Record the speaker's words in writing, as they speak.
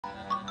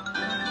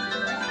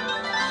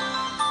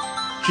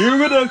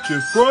Cheer it out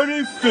to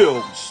Friday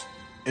Films.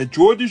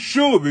 Enjoy the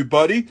show,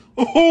 everybody.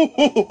 Ho ho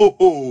ho ho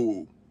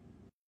ho.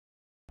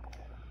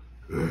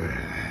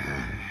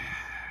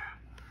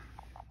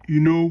 You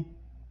know,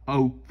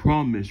 I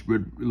promise,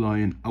 Red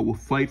Lion, I will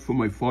fight for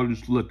my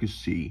father's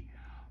legacy.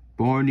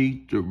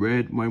 Barney, the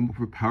Red, my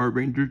Power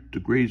Ranger, the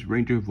greatest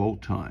ranger of all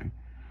time.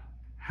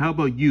 How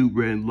about you,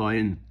 Red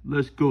Lion?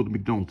 Let's go to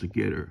McDonald's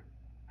together.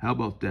 How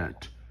about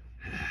that?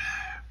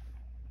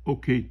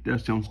 Okay,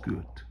 that sounds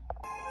good.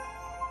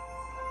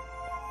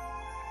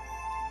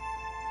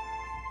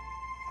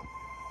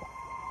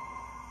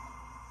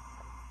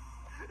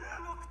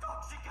 Look,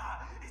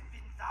 Toxica, it's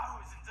been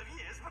thousands of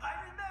years, but I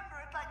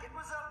remember it like it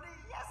was only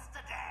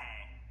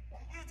yesterday.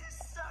 It is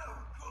so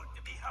good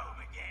to be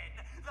home again,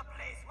 the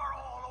place where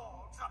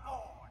all orcs are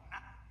born.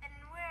 And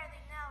where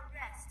they now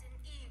rest in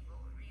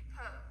evil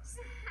repose.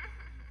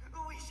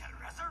 We shall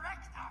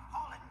resurrect our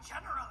fallen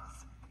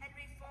generals. And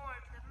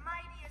reform the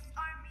mightiest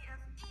army of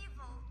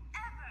evil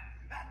ever.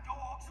 And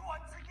dogs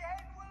once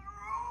again will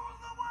rule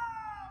the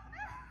world.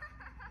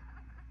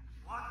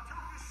 What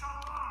took you so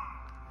long?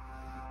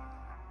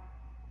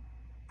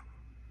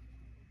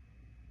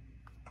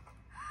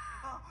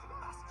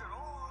 Master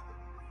Org.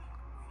 We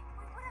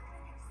would have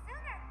been here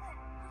sooner, but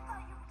we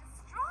thought you were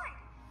destroyed.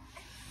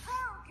 It's so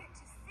good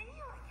to see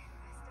you again,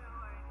 Master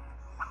Org.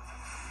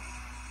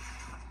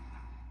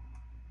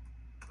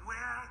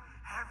 Where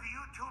have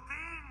you two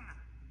been?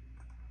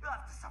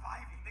 After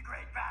surviving the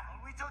great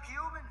battle, we took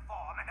human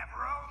form and have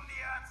roamed the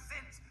earth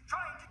since,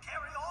 trying to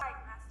carry on.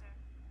 Right, Master.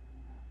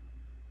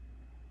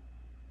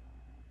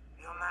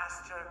 Your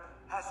master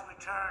has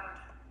returned.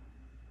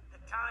 The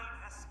time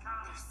has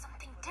come. There's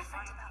something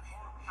different about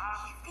him.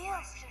 He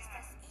feels just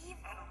as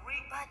evil,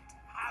 but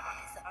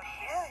his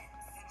appearance.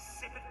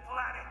 Insipid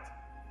planet.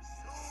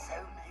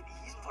 So maybe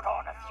he's put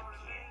on a few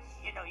years.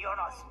 You know, you're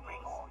not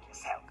spring all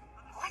yourself.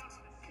 What?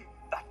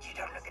 But you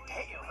don't look a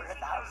day over 1,000.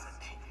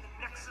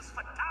 Nexus for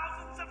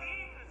thousands of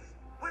years.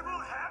 We will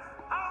have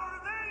our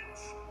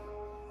revenge.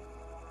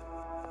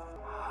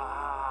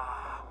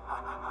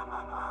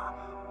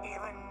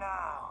 Even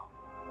now,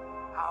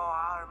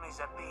 our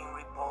armies are being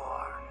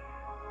reborn.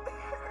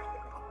 There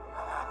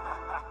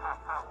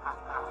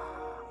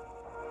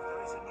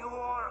is a new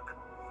orc.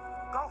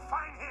 Go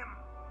find him.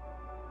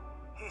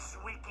 He's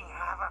wreaking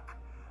havoc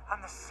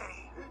on the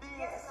city.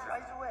 Yes,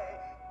 right away.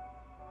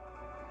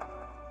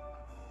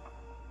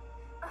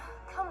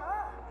 Come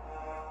on.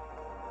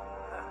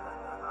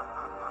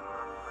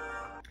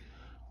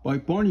 My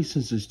Barney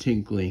senses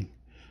tingling.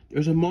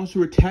 There's a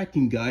monster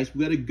attacking, guys.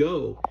 We gotta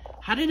go.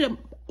 How did the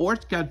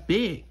orcs got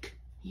big?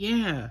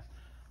 Yeah.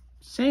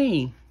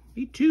 Same.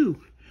 Me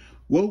too.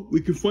 Well,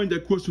 we can find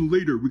that question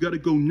later. We gotta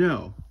go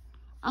now.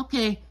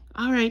 Okay.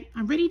 Alright.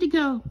 I'm ready to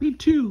go. Me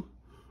too.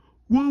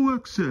 WoW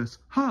access.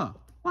 Huh.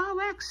 WoW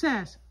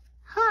access.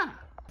 Huh.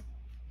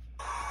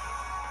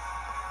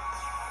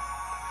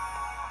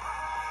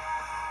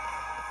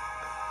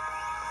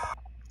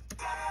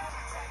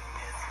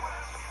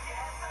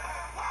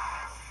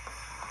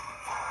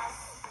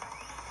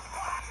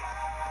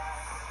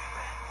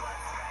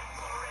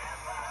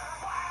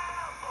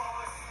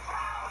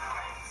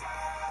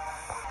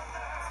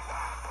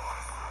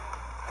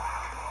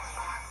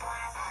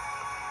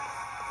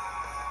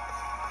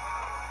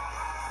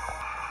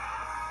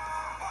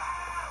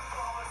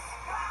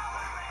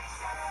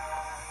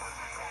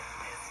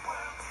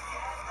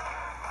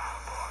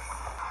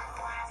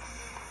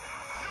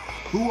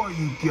 Who are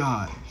you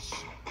guys?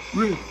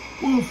 Red,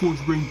 Wild Force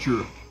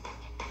Ranger.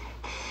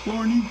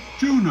 Barney,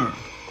 Junior.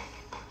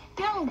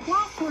 Yellow,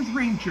 Wild Force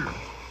Ranger.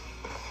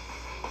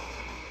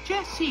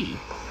 Jesse,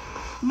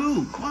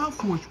 Blue, Wild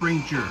Force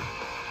Ranger.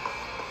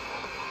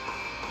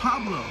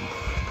 Pablo,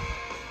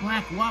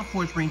 Black, Wild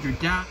Force Ranger.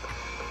 Doc,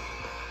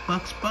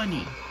 Bugs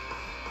Bunny,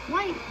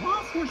 White,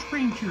 Wild Force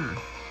Ranger.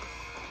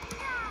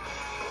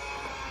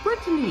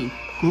 Brittany,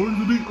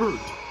 Guardians of the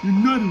Earth,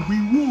 United We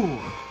War.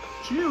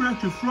 Cheer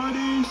after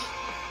Fridays.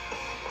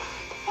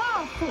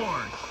 Wild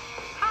Force!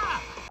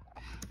 Ha!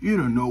 You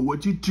don't know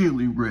what you're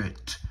dealing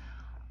with.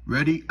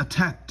 Ready?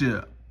 Attack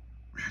them.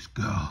 Let's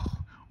go.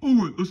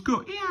 Alright, let's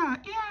go. Yeah.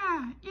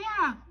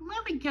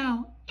 Let me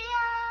go.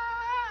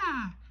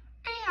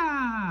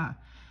 Yeah.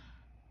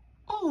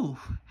 Oh,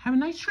 have a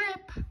nice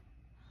trip.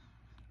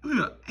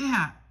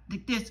 Yeah.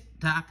 Take this,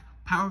 Doc.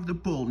 Power of the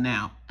bull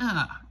now.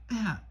 Yeah.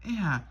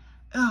 Yeah.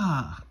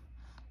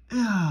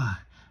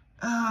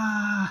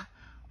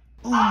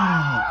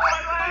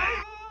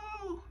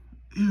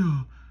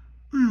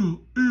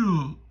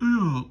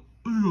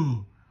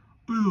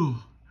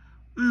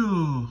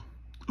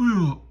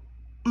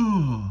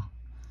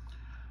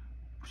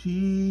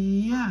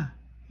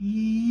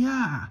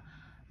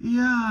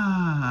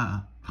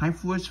 Time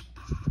for a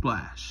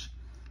splash.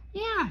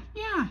 Yeah.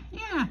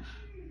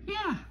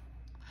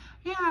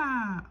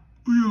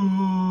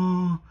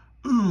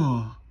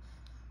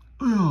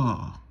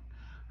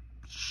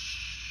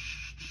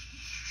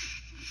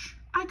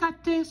 I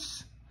got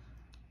this.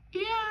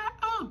 Yeah.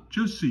 Oh,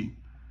 Jesse.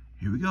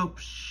 Here we go.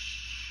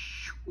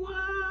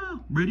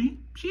 Wow. Ready?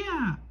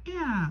 Yeah.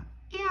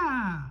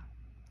 Yeah.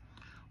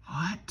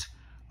 What?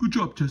 Good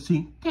job,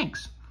 Jesse.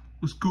 Thanks.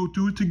 Let's go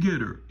do it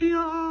together.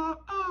 Yeah.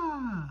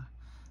 Ah.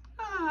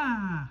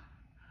 Ah.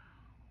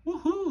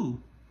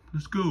 Woohoo.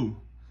 Let's go.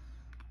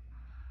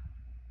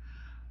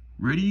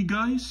 Ready, you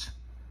guys?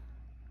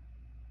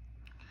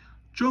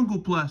 Jungle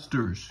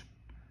blasters.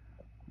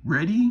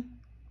 Ready?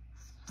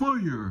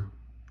 Fire.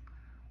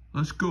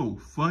 Let's go.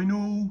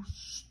 Final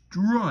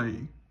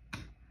strike.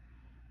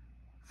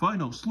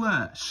 Final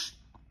slash.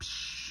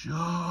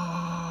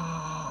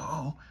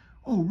 Oh,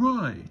 all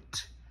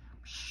right.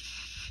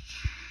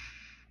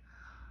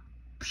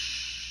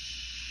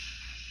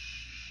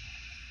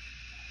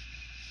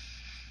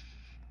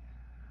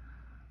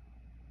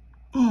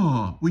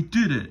 Oh, we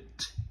did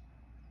it.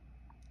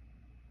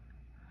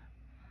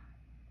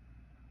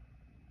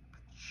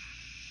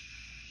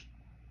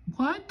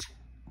 What?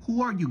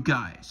 Who are you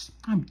guys?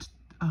 I'm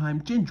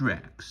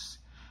Gendrex,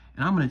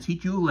 and I'm gonna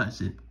teach you a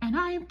lesson. And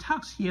I am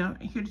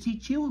Toxia, here to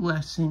teach you a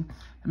lesson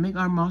and make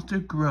our monster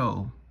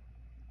grow.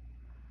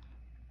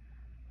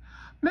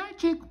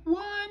 Magic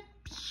wand.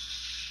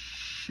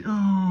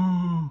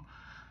 Oh,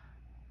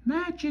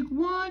 magic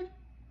wand.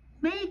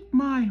 Make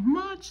my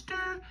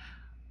monster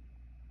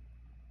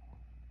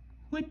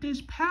with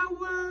this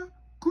power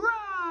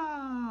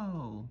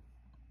grow.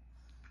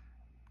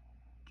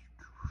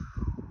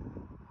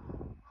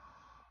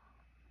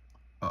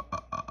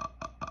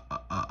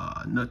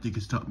 Nothing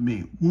can stop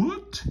me.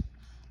 What?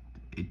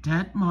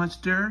 That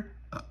monster?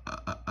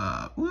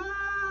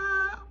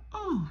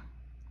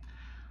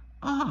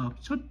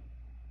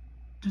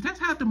 So that's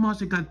how the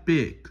monster got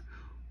big.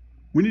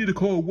 We need to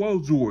call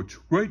Wild Zords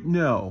right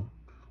now.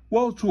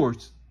 Wild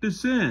Zords,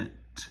 descent.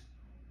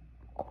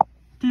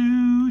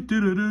 Do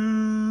do do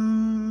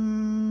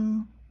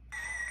do.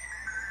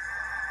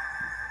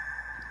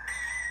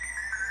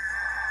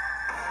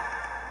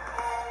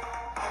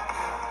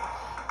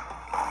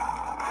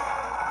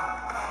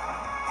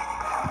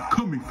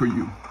 Coming for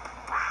you.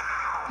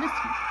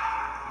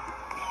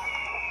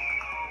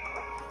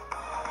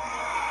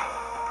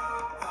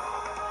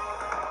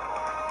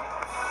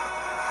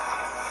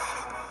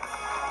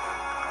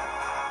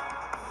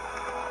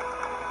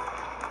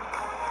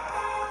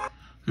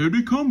 Here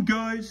they come,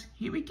 guys.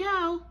 Here we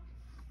go.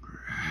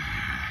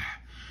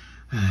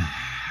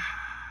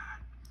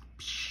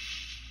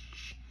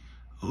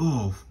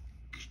 Oh,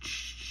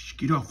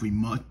 get off me,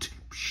 mutt.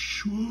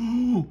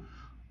 Oh,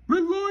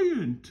 Red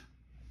Lion.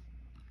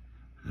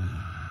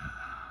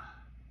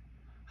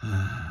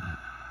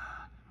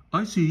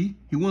 I see.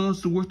 He wants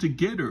us to work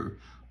together.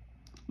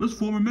 Let's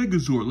form a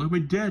Megazord like my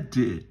dad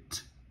did.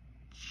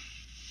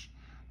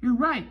 You're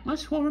right.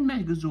 Let's form a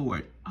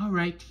Megazord. All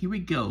right, here we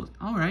go.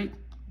 All right.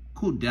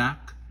 Cool,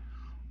 Doc.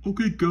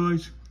 Okay,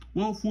 guys.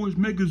 Wild Force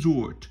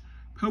Megazord.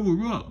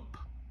 Power up.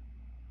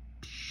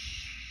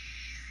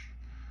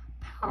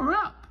 Power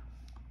up.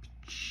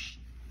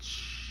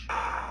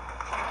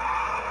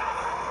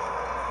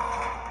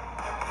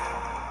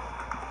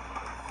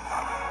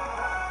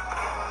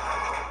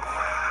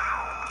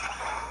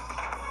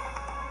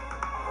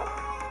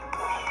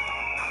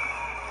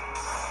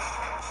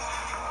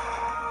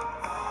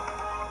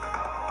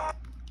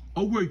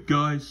 Alright,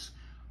 guys,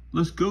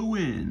 let's go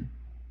in.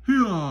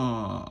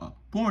 Yeah,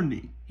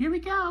 Barney. Here we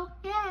go.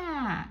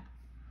 Yeah.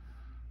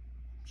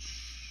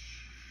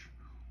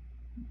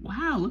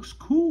 Wow, looks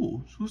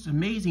cool. This looks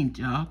amazing,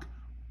 Doc.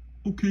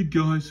 Okay,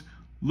 guys,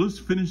 let's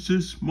finish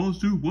this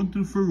monster once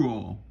and for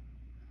all.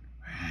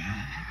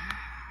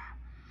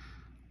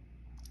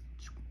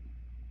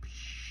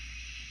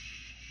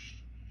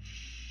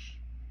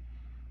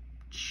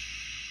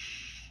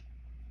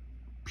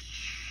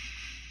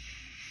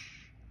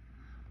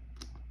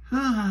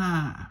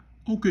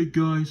 Okay,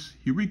 guys,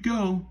 here we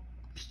go.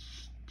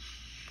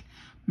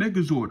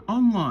 Megazord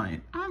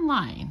online.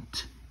 Online.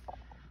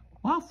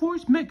 Wild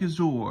Force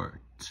Megazord.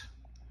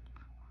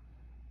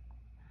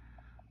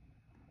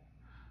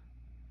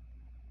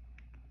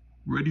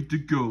 Ready to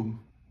go.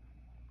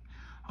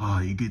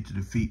 You get to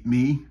defeat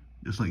me,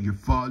 just like your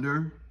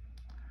father.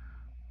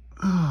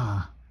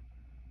 I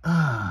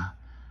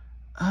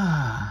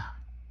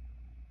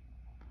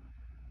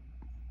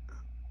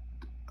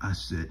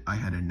said I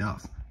had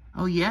enough.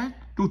 Oh, yeah?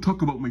 Don't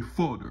talk about my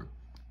father.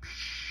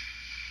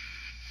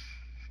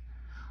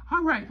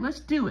 All right, let's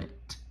do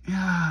it.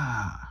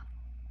 Yeah.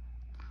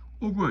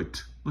 All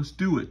right, let's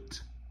do it.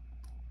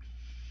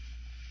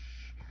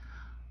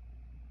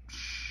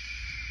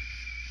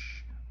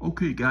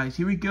 Okay, guys,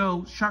 here we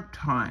go. Shark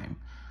time.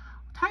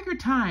 Tiger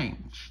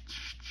time.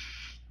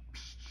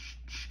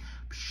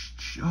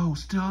 Oh,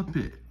 stop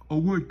it.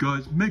 All right,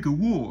 guys, Mega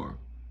War.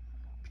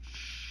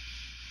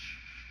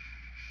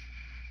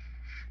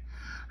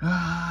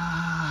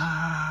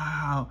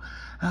 Oh,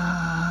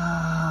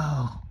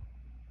 oh.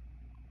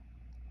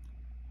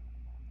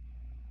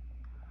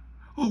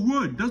 All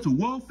right, that's a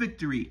wild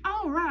victory.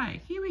 All right,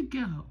 here we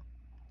go.